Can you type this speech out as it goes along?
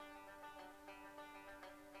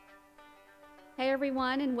Hey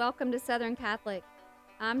everyone, and welcome to Southern Catholic.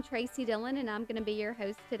 I'm Tracy Dillon, and I'm going to be your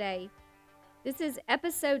host today. This is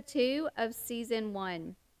episode 2 of season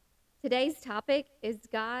 1. Today's topic is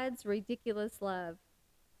God's ridiculous love.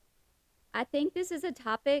 I think this is a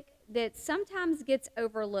topic that sometimes gets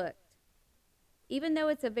overlooked, even though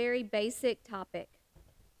it's a very basic topic.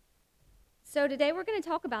 So today we're going to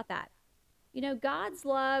talk about that. God's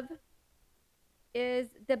love is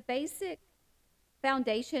the basic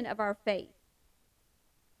foundation of our faith.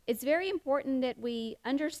 It's very important that we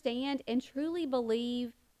understand and truly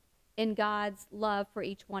believe in God's love for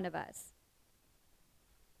each one of us.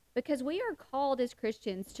 Because we are called as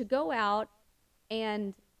Christians to go out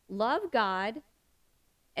and love God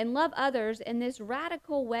and love others in this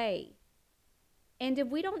radical way. And if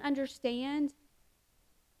we don't understand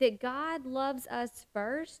that God loves us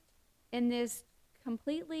first in this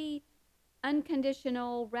completely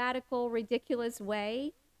unconditional, radical, ridiculous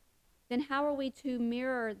way, then how are we to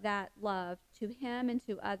mirror that love to Him and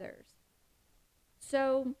to others?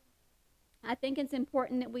 So I think it's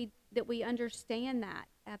important that we understand that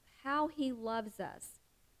of how He loves us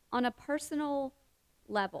on a personal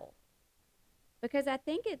level. Because I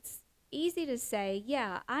think it's easy to say,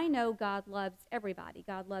 yeah, I know God loves everybody.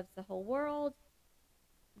 God loves the whole world.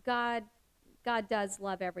 God does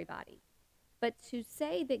love everybody. But to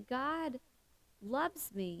say that God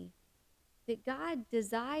loves me, that God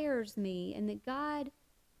desires me, and that God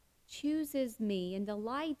chooses me and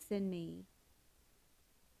delights in me,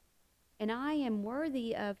 and I am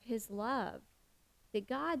worthy of His love, that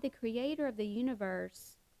God, the creator of the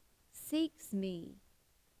universe, seeks me.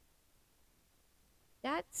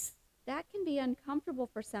 That can be uncomfortable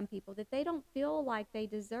for some people, that they don't feel like they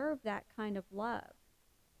deserve that kind of love,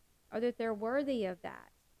 or that they're worthy of that,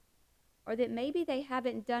 or that maybe they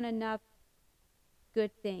haven't done enough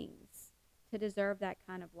good things to deserve that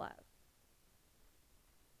kind of love.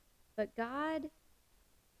 But God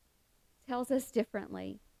tells us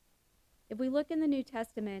differently. If we look in the New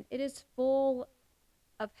Testament, it is full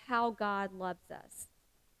of how God loves us.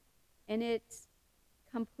 And it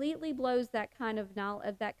completely blows that kind of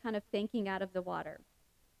knowledge, that kind of thinking out of the water.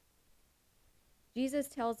 Jesus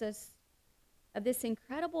tells us of this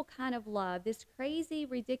incredible kind of love, this crazy,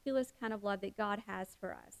 ridiculous kind of love that God has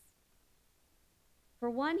for us. For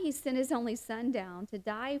one, He sent His only Son down to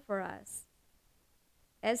die for us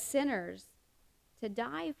as sinners, to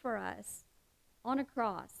die for us on a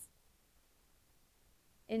cross.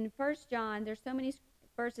 In 1 John, there's so many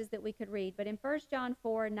verses that we could read, but in 1 John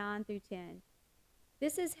 4, 9 through 10,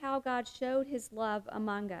 this is how God showed His love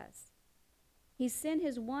among us. He sent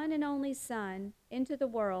His one and only Son into the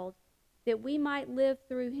world that we might live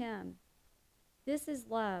through Him. This is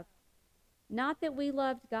love. Not that we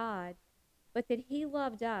loved God, but that He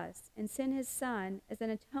loved us and sent His Son as an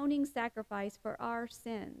atoning sacrifice for our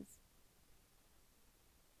sins.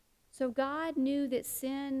 So God knew that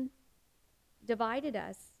sin divided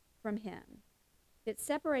us from Him, that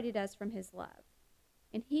separated us from His love.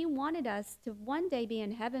 And He wanted us to one day be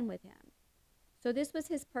in heaven with Him. So this was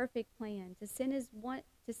His perfect plan, to send His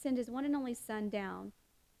one and only Son down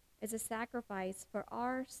as a sacrifice for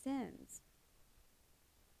our sins.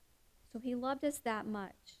 So He loved us that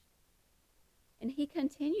much. And He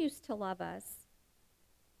continues to love us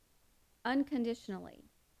unconditionally.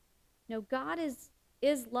 God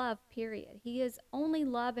is love, period. He is only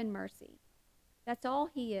love and mercy. That's all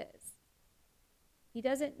He is. He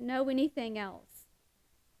doesn't know anything else.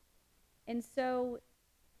 And so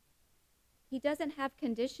He doesn't have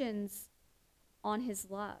conditions on His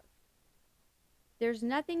love. There's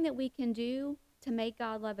nothing that we can do to make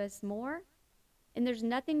God love us more, and there's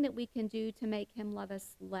nothing that we can do to make Him love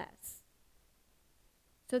us less.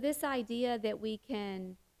 So this idea that we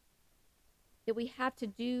have to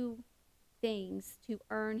do things to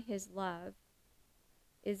earn His love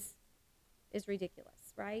is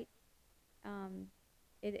ridiculous, right?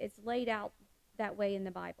 It's laid out that way in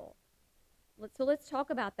the Bible. So let's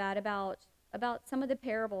talk about that, about some of the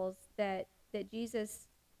parables that Jesus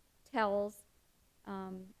tells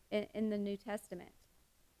in the New Testament.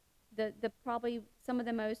 The probably some of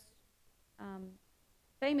the most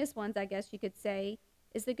famous ones, I guess you could say,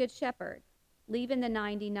 is the Good Shepherd leaving the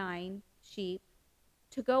 99 sheep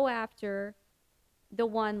to go after the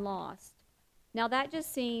one lost. Now that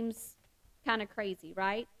just seems kind of crazy,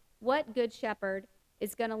 right? What Good Shepherd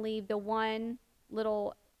is going to leave the one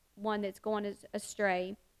little one that's going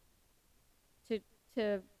astray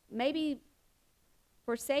to maybe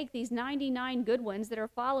forsake these 99 good ones that are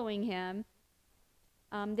following him,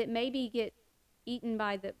 that maybe get eaten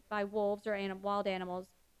by wolves or wild animals,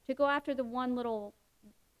 to go after the one little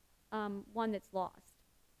one that's lost?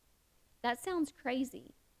 That sounds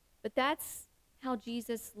crazy, but that's how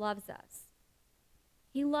Jesus loves us.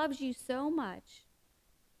 He loves you so much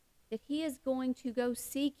that he is going to go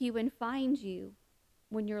seek you and find you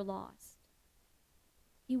when you're lost.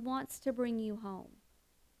 He wants to bring you home.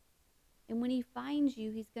 And when he finds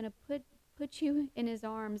you, he's going to put you in his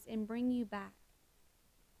arms and bring you back.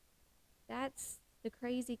 That's the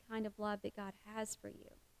crazy kind of love that God has for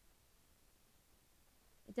you.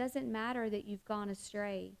 It doesn't matter that you've gone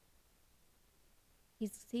astray.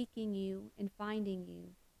 He's seeking you and finding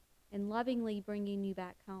you and lovingly bringing you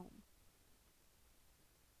back home.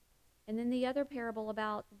 And then the other parable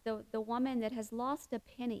about the woman that has lost a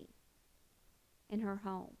penny in her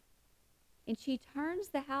home. And she turns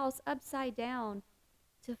the house upside down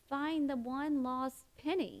to find the one lost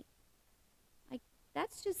penny. Like,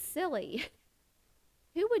 that's just silly.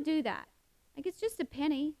 Who would do that? Like, it's just a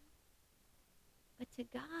penny. But to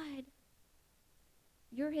God,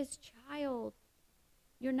 you're his child.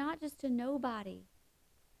 You're not just a nobody.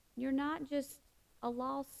 You're not just a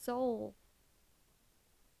lost soul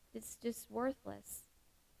that's just worthless.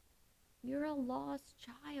 You're a lost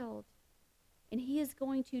child. And he is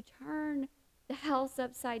going to turn the house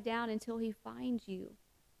upside down until he finds you.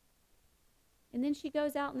 And then she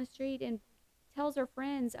goes out in the street and tells her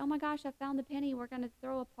friends, oh my gosh, I found the penny. We're going to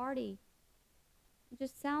throw a party. It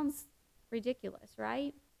just sounds ridiculous,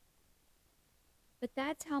 right? But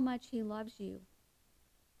that's how much he loves you.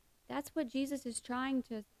 That's what Jesus is trying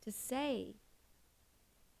to say.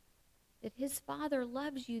 That his Father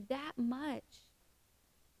loves you that much.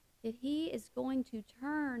 That he is going to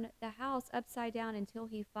turn the house upside down until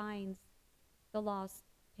he finds the lost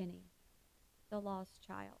penny, the lost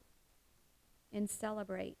child, and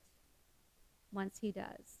celebrate once he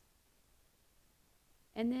does.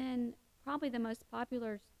 And then probably the most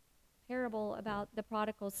popular parable about the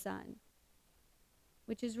prodigal son,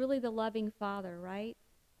 which is really the loving father, right?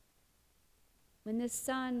 When this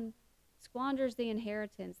son squanders the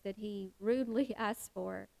inheritance that he rudely asks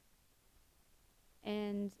for,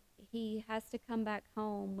 and he has to come back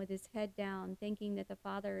home with his head down, thinking that the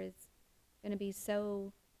father is going to be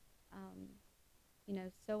so,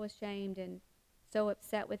 so ashamed and so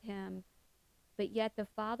upset with him. But yet the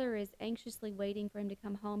father is anxiously waiting for him to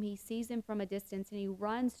come home. He sees him from a distance and he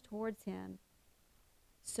runs towards him,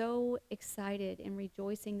 so excited and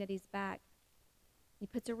rejoicing that he's back. He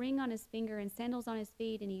puts a ring on his finger and sandals on his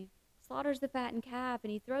feet, and he slaughters the fattened calf,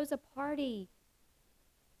 and he throws a party.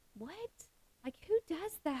 What? Like, who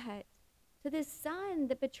does that to this son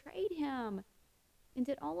that betrayed him and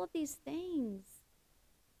did all of these things?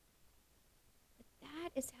 But that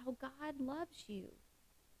is how God loves you.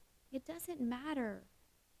 It doesn't matter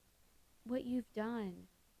what you've done.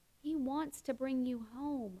 He wants to bring you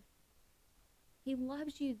home. He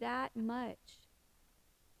loves you that much.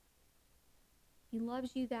 He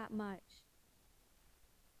loves you that much.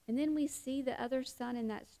 And then we see the other son in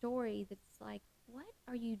that story that's like, what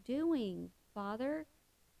are you doing, Father?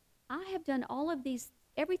 I have done all of these,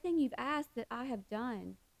 everything you've asked that I have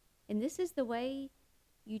done. And this is the way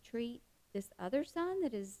you treat this other son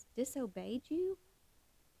that has disobeyed you?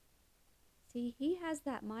 See, he has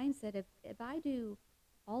that mindset of, if I do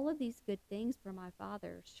all of these good things for my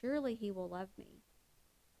father, surely he will love me.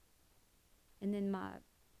 And then my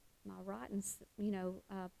rotten,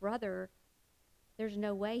 brother, there's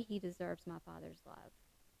no way he deserves my father's love.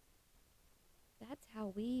 That's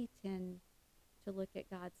how we tend to look at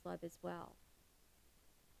God's love as well.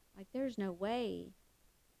 Like, there's no way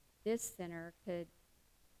this sinner could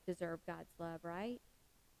deserve God's love, right?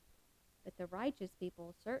 But the righteous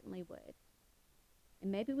people certainly would.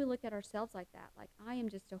 And maybe we look at ourselves like that, like, I am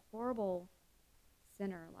just a horrible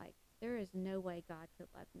sinner. Like, there is no way God could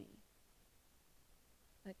love me.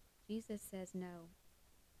 But Jesus says, no.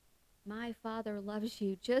 My Father loves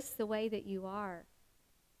you just the way that you are.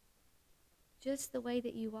 Just the way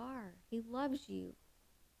that you are. He loves you.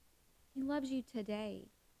 He loves you today.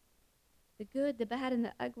 The good, the bad, and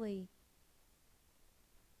the ugly.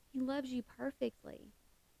 He loves you perfectly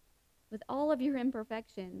with all of your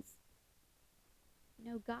imperfections.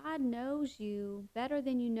 You know, God knows you better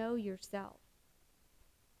than you know yourself.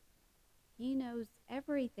 He knows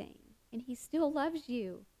everything, and he still loves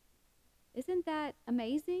you. Isn't that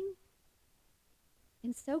amazing?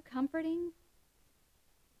 And so comforting?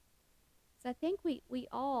 So I think we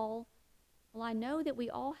all, well, I know that we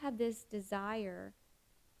all have this desire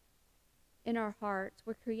in our hearts.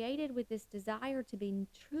 We're created with this desire to be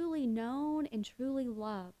truly known and truly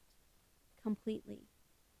loved completely.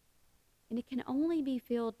 And it can only be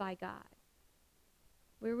filled by God.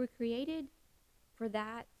 We were created for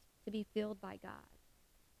that to be filled by God.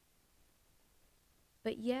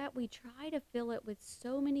 But yet we try to fill it with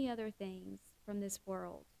so many other things from this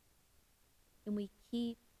world. And we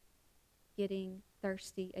keep getting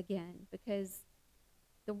thirsty again because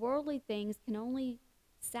the worldly things can only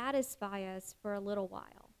satisfy us for a little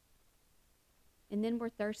while. And then we're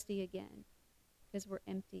thirsty again because we're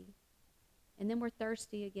empty. And then we're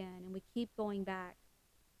thirsty again and we keep going back.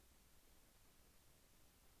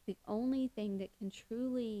 The only thing that can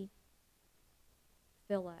truly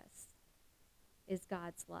fill us is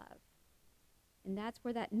God's love. And that's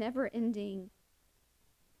where that never-ending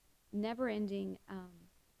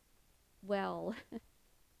well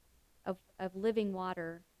of living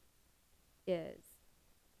water is.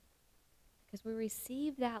 Because we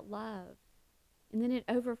receive that love, and then it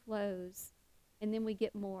overflows, and then we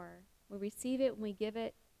get more. We receive it, and we give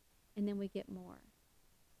it, and then we get more.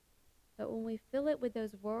 But when we fill it with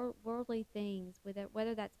those worldly things,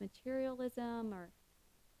 whether that's materialism or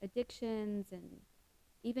addictions and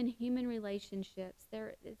even human relationships,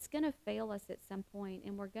 it's going to fail us at some point,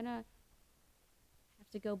 and we're going to have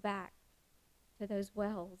to go back to those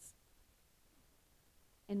wells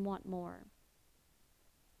and want more.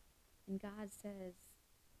 And God says,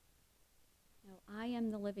 no, I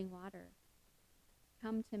am the living water.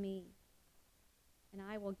 Come to me, and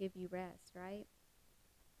I will give you rest, right?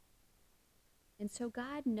 And so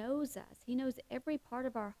God knows us. He knows every part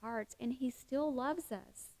of our hearts, and he still loves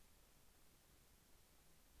us.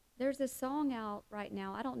 There's a song out right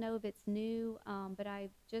now. I don't know if it's new, but I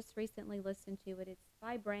just recently listened to it. It's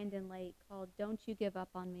by Brandon Lake called Don't You Give Up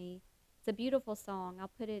on Me. It's a beautiful song.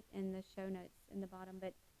 I'll put it in the show notes in the bottom.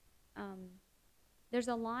 But there's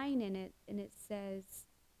a line in it, and it says,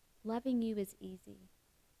 loving you is easy.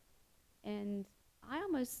 And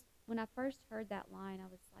when I first heard that line, I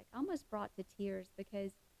was like almost brought to tears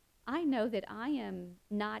because I know that I am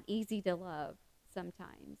not easy to love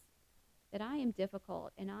sometimes. That I am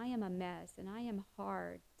difficult, and I am a mess, and I am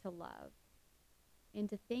hard to love. And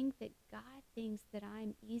to think that God thinks that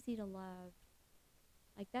I'm easy to love,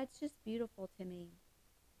 like that's just beautiful to me.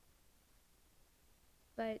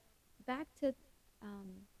 But back to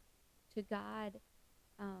God,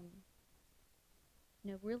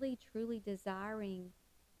 really truly desiring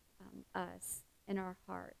us in our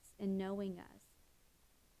hearts and knowing us.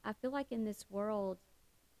 I feel like in this world,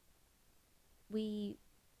 we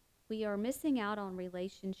are missing out on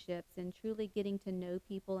relationships and truly getting to know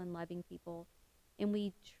people and loving people. And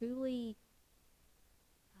we truly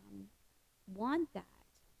want that.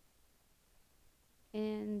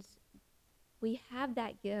 And we have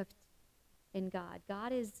that gift in God.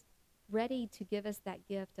 God is ready to give us that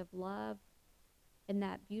gift of love and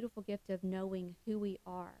that beautiful gift of knowing who we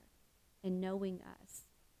are and knowing us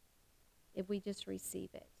if we just receive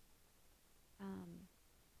it.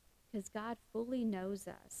 Because God fully knows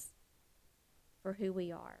us for who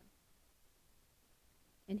we are.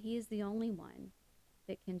 And he is the only one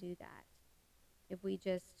that can do that. If we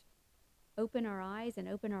just open our eyes and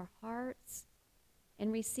open our hearts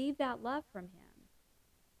and receive that love from him.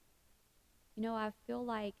 I feel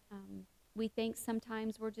like we think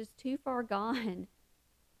sometimes we're just too far gone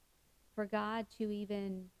for God to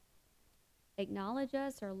even acknowledge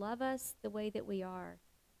us or love us the way that we are.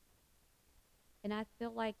 And I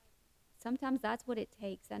feel like sometimes that's what it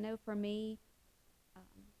takes. I know for me,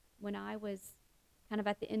 when I was kind of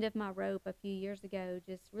at the end of my rope a few years ago,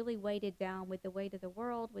 just really weighted down with the weight of the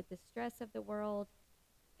world, with the stress of the world.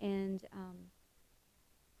 And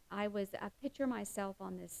I picture myself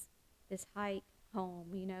on this hike home,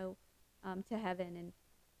 to heaven. And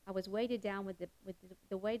I was weighted down with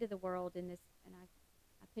the weight of the world and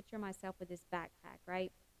I picture myself with this backpack,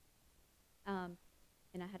 right? And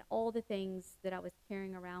I had all the things that I was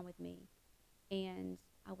carrying around with me. And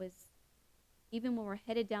I was, even when we're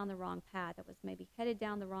headed down the wrong path, I was maybe headed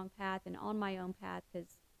down the wrong path and on my own path because,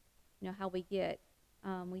 how we get.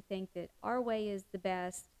 We think that our way is the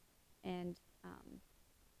best and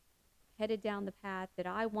headed down the path that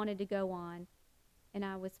I wanted to go on. And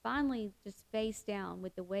I was finally just face down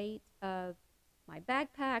with the weight of my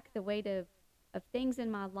backpack, the weight of things in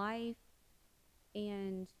my life.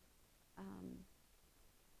 And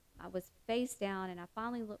I was face down, and I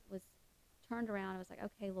finally was turned around. I was like,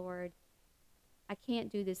 okay, Lord, I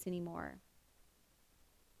can't do this anymore.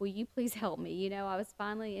 Will you please help me? I was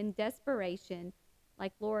finally in desperation,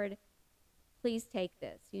 like, Lord, please take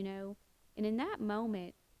this, And in that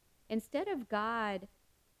moment, instead of God,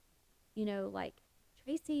 like,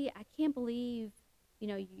 Tracy, I can't believe,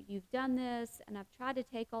 you've done this, and I've tried to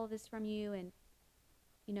take all this from you, and,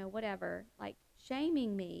 whatever, like,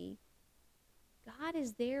 shaming me, God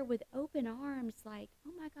is there with open arms, like,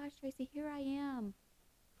 oh my gosh, Tracy, here I am.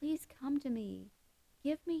 Please come to me.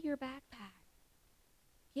 Give me your backpack.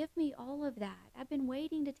 Give me all of that. I've been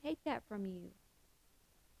waiting to take that from you.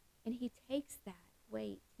 And he takes that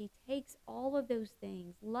weight. He takes all of those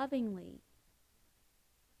things lovingly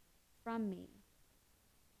from me.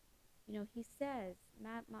 You know, he says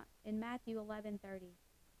in Matthew 11:30,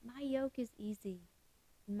 my yoke is easy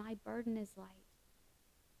and my burden is light.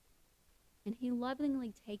 And he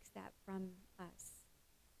lovingly takes that from us.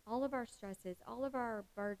 All of our stresses, all of our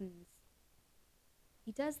burdens.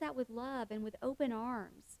 He does that with love and with open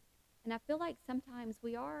arms. And I feel like sometimes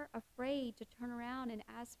we are afraid to turn around and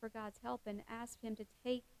ask for God's help and ask him to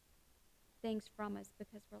take things from us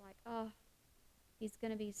because we're like, oh, he's going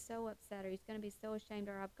to be so upset or he's going to be so ashamed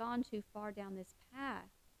or I've gone too far down this path.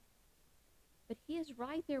 But he is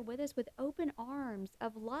right there with us with open arms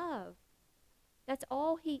of love. That's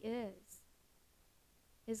all he is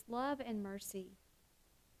love and mercy.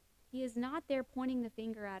 He is not there pointing the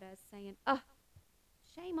finger at us saying, oh,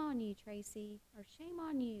 shame on you, Tracy, or shame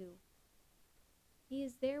on you. He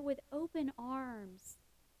is there with open arms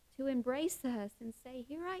to embrace us and say,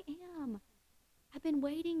 here I am. I've been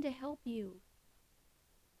waiting to help you.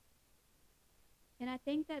 And I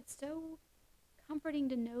think that's so comforting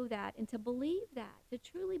to know that and to believe that, to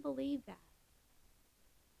truly believe that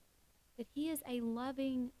he is a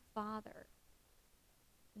loving Father,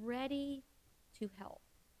 ready to help.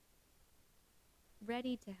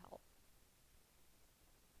 Ready to help.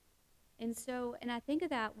 And so, and I think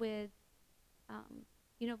of that with,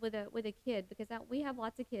 with a kid, because we have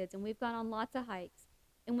lots of kids and we've gone on lots of hikes.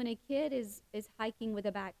 And when a kid is hiking with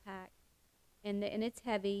a backpack and it's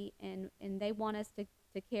heavy and they want us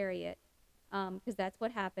to carry it, because that's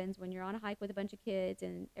what happens when you're on a hike with a bunch of kids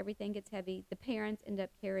and everything gets heavy, the parents end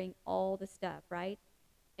up carrying all the stuff, right?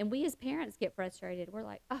 And we as parents get frustrated. We're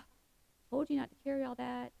like, oh, told you not to carry all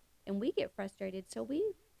that. And we get frustrated. So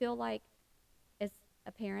we feel like, as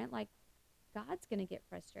a parent, like God's going to get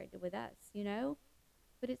frustrated with us, you know?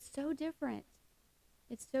 But it's so different.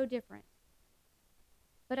 It's so different.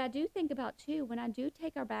 But I do think about, too, when I do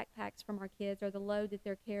take our backpacks from our kids or the load that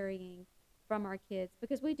they're carrying from our kids,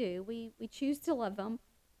 because we do. We choose to love them.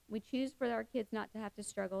 We choose for our kids not to have to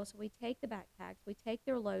struggle. So we take the backpacks. We take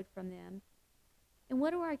their load from them. And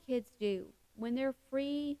what do our kids do when they're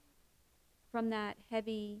free from that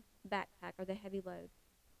heavy backpack or the heavy load?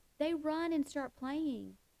 They run and start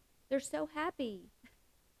playing. They're so happy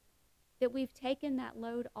that we've taken that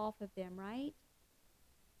load off of them, right?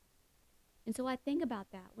 And so I think about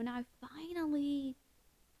that. When I finally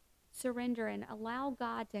surrender and allow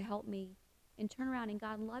God to help me and turn around and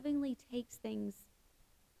God lovingly takes things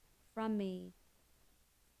from me,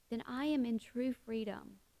 then I am in true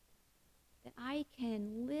freedom. That I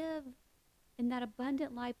can live in that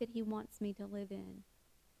abundant life that he wants me to live in.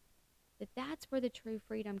 That's where the true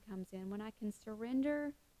freedom comes in, when I can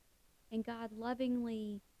surrender and God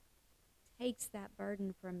lovingly takes that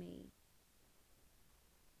burden from me.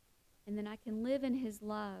 And then I can live in his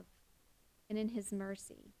love and in his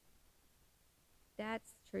mercy.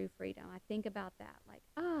 That's true freedom. I think about that like,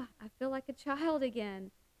 I feel like a child again.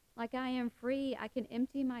 Like I am free. I can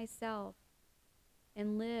empty myself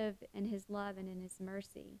and live in his love and in his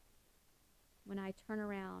mercy when I turn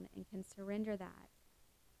around and can surrender that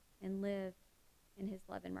and live in his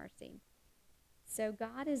love and mercy. So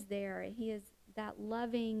God is there. He is that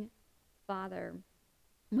loving Father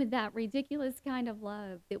with that ridiculous kind of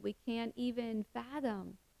love that we can't even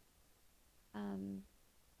fathom.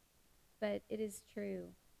 But it is true.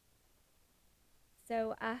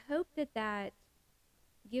 So I hope that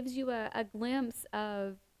gives you a glimpse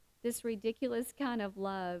of this ridiculous kind of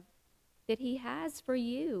love that he has for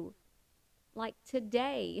you. Like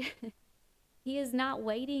today, he is not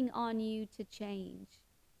waiting on you to change.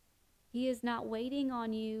 He is not waiting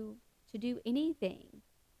on you to do anything.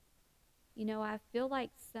 You know, I feel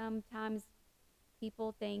like sometimes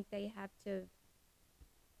people think they have to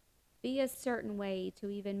be a certain way to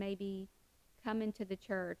even maybe come into the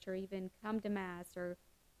church or even come to Mass or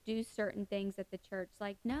do certain things at the church.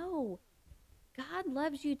 Like, no, God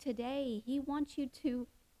loves you today. He wants you to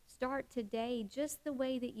start today just the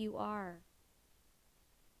way that you are.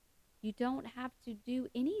 You don't have to do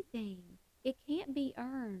anything. It can't be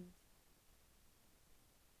earned.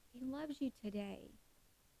 He loves you today.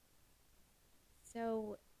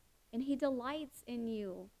 So, and he delights in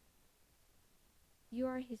you. You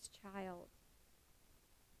are his child.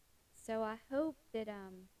 So I hope that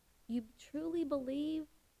you truly believe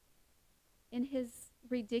in his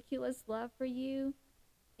ridiculous love for you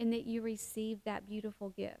and that you receive that beautiful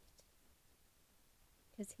gift.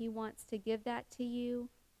 Because he wants to give that to you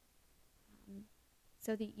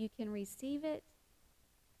so that you can receive it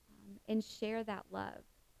and share that love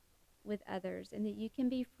with others, and that you can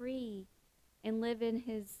be free and live in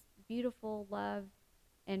his beautiful love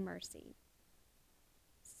and mercy.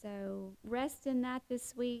 So rest in that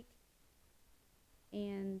this week,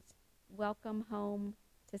 and welcome home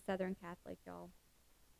to Southern Catholic, y'all.